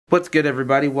What's good,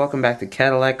 everybody? Welcome back to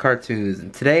Cadillac Cartoonz,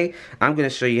 and today I'm going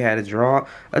to show you how to draw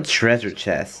a treasure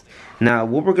chest. Now,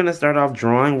 what we're going to start off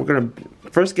drawing, we're going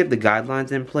to first get the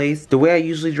guidelines in place. The way I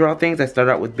usually draw things, I start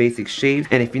out with basic shapes,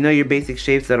 and if you know your basic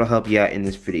shapes, that'll help you out in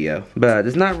this video. But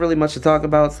there's not really much to talk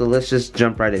about, so let's just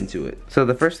jump right into it. So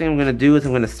the first thing I'm going to do is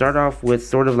I'm going to start off with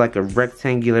sort of like a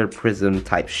rectangular prism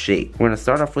type shape. We're going to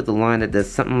start off with a line that does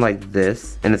something like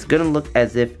this, and it's going to look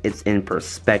as if it's in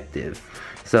perspective.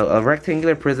 So a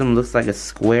rectangular prism looks like a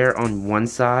square on one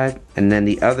side, and then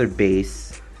the other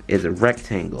base is a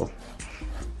rectangle.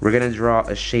 We're going to draw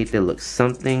a shape that looks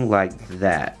something like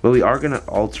that, but we are going to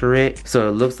alter it so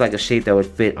it looks like a shape that would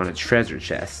fit on a treasure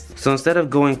chest. So instead of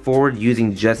going forward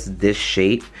using just this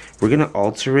shape, we're going to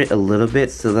alter it a little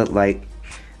bit so that like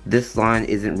this line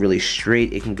isn't really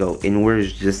straight, it can go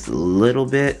inwards just a little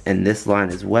bit, and this line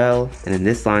as well, and then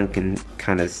this line can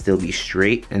kind of still be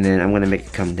straight, and then I'm going to make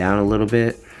it come down a little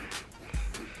bit.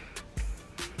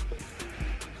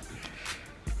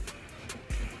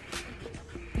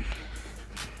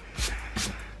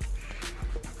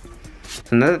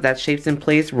 So now that that shape's in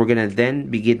place, we're going to then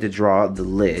begin to draw the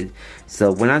lid.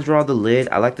 So when I draw the lid,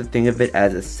 I like to think of it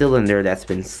as a cylinder that's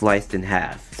been sliced in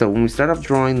half. So when we start off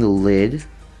drawing the lid,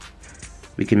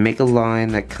 we can make a line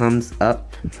that comes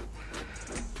up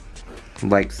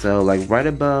like so, like right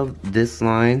above this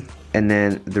line, and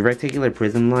then the rectangular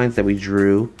prism lines that we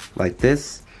drew like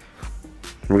this,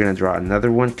 we're going to draw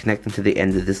another one connecting to the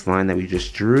end of this line that we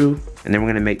just drew, and then we're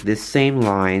going to make this same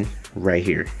line right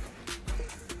here.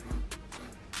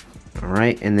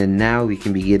 Alright, and then now we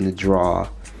can begin to draw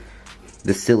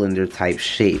the cylinder type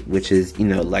shape, which is, you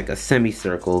know, like a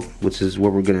semicircle, which is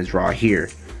what we're going to draw here.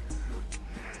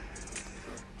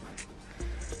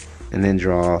 And then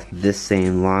draw this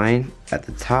same line at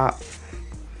the top.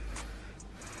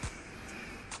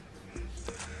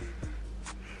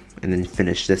 And then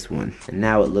finish this one. And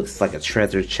now it looks like a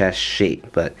treasure chest shape,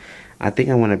 but I think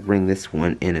I want to bring this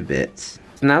one in a bit.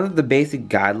 So now that the basic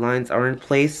guidelines are in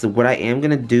place, so what I am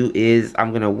going to do is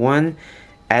I'm going to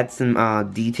add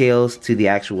some details to the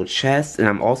actual chest, and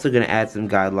I'm also going to add some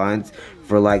guidelines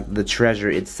for like the treasure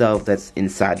itself that's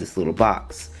inside this little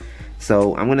box.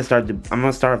 So I'm gonna start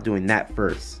off doing that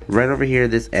first. Right over here,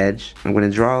 this edge, I'm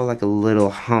gonna draw like a little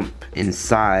hump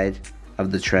inside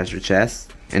of the treasure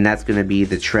chest, and that's gonna be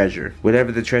the treasure.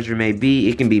 Whatever the treasure may be,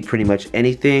 it can be pretty much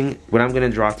anything. What I'm gonna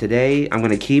draw today, I'm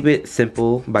gonna keep it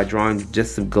simple by drawing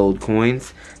just some gold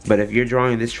coins. But if you're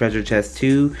drawing this treasure chest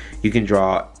too, you can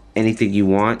draw anything you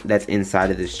want that's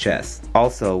inside of this chest.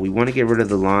 Also, we want to get rid of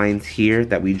the lines here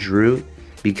that we drew,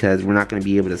 because we're not going to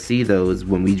be able to see those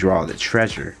when we draw the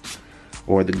treasure.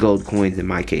 Or the gold coins in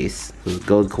my case. Those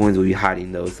gold coins will be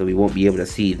hiding those, so we won't be able to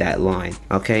see that line.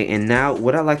 Okay, and now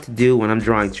what I like to do when I'm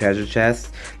drawing treasure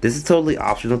chests, this is totally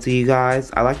optional to you guys.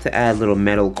 I like to add little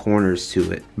metal corners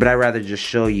to it, but I'd rather just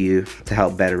show you to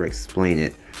help better explain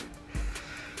it.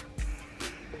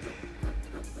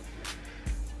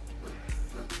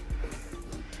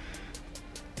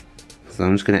 So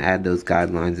I'm just going to add those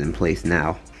guidelines in place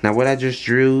now. Now what I just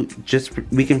drew,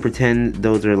 we can pretend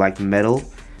those are like metal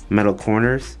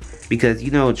corners, because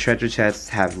you know treasure chests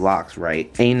have locks,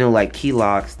 right? And you know, like key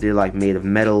locks, they're like made of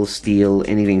metal, steel,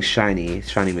 anything shiny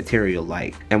material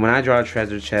like. And when I draw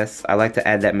treasure chests, I like to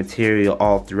add that material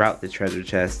all throughout the treasure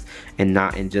chest and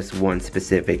not in just one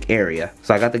specific area.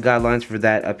 So I got the guidelines for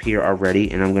that up here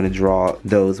already, and I'm going to draw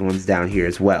those ones down here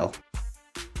as well.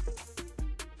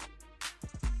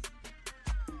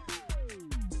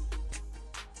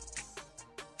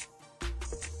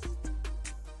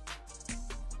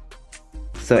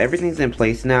 So everything's in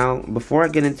place now. Before I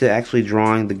get into actually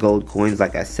drawing the gold coins,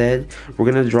 like I said,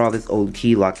 we're going to draw this old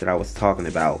key lock that I was talking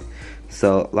about.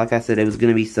 So like I said, it was going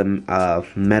to be some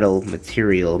metal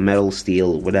material, metal,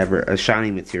 steel, whatever, a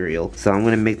shiny material. So I'm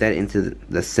going to make that into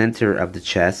the center of the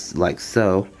chest, like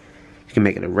so. You can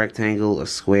make it a rectangle, a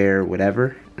square,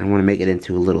 whatever. I want to make it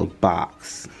into a little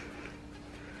box.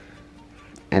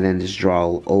 And then just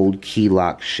draw an old key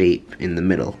lock shape in the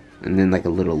middle. And then like a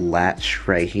little latch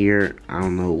right here. I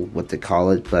don't know what to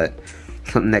call it, but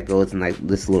something that goes in like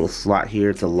this little slot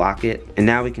here to lock it. And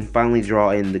now we can finally draw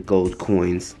in the gold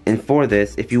coins. And for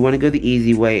this, if you want to go the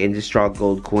easy way and just draw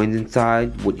gold coins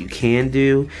inside, what you can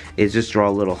do is just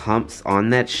draw little humps on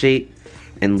that shape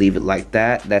and leave it like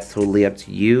that. That's totally up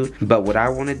to you. But what I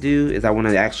want to do is I want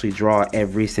to actually draw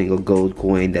every single gold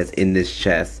coin that's in this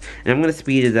chest. And I'm going to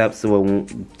speed it up so it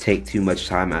won't take too much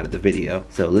time out of the video.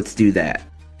 So let's do that.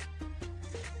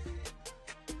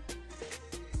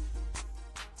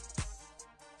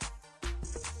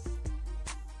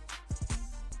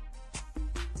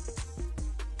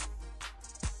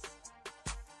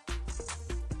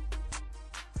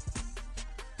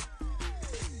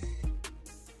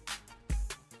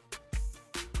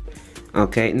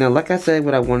 Okay, now like I said,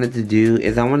 what I wanted to do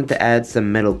is I wanted to add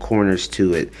some metal corners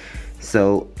to it.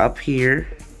 So up here,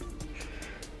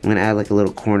 I'm gonna add like a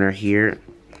little corner here,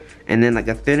 and then like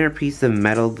a thinner piece of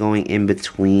metal going in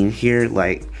between here.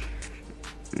 Like,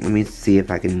 let me see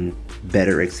if I can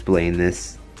better explain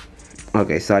this.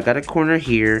 Okay, so I got a corner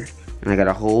here, and I got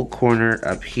a whole corner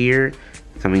up here,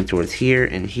 coming towards here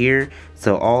and here.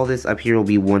 So all this up here will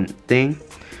be one thing.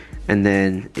 And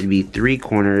then it'd be 3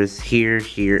 corners here,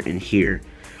 here, and here.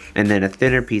 And then a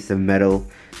thinner piece of metal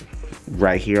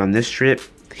right here on this strip,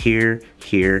 here,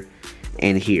 here,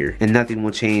 and here. And nothing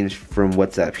will change from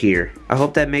what's up here. I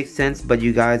hope that makes sense, but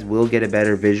you guys will get a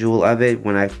better visual of it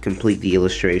when I complete the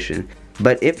illustration.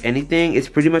 But if anything, it's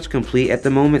pretty much complete at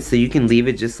the moment, so you can leave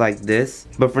it just like this.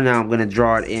 But for now, I'm gonna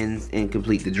draw it in and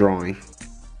complete the drawing.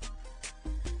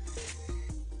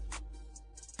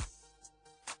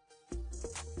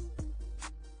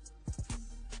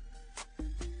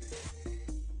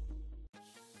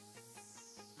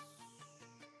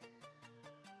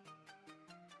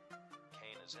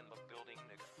 In the building,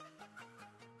 nigga.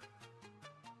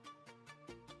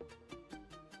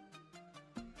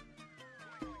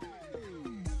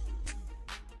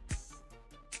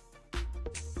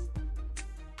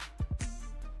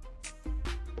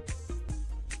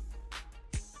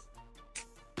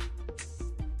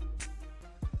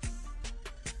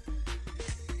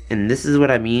 And this is what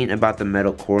I mean about the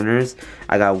metal corners.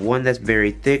 I got one that's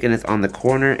very thick and it's on the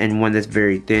corner, and one that's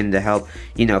very thin to help,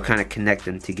 you know, kind of connect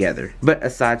them together. But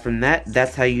aside from that,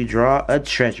 that's how you draw a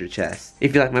treasure chest.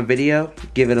 If you like my video,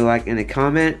 give it a like and a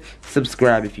comment,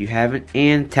 subscribe if you haven't,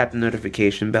 and tap the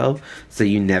notification bell so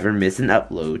you never miss an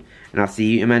upload. And I'll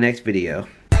see you in my next video.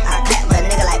 I got my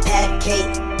nigga like pancake.